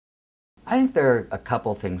I think there are a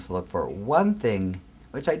couple things to look for. One thing,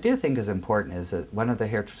 which I do think is important, is that one of the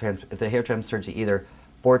hair transplant surgeons either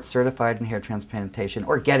board certified in hair transplantation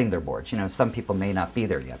or getting their boards. You know, some people may not be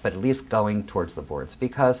there yet, but at least going towards the boards.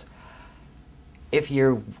 Because if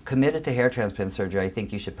you're committed to hair transplant surgery, I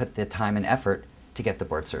think you should put the time and effort to get the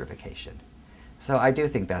board certification. So I do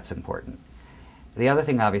think that's important. The other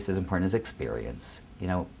thing obviously is important is experience, you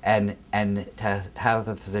know, and to have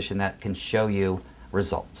a physician that can show you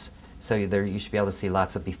results. So you should be able to see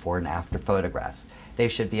lots of before and after photographs. They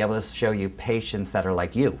should be able to show you patients that are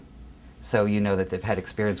like you, so you know that they've had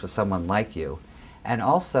experience with someone like you. And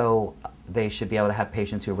also, they should be able to have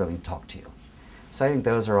patients who are willing to talk to you. So I think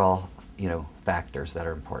those are all, you know, factors that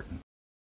are important.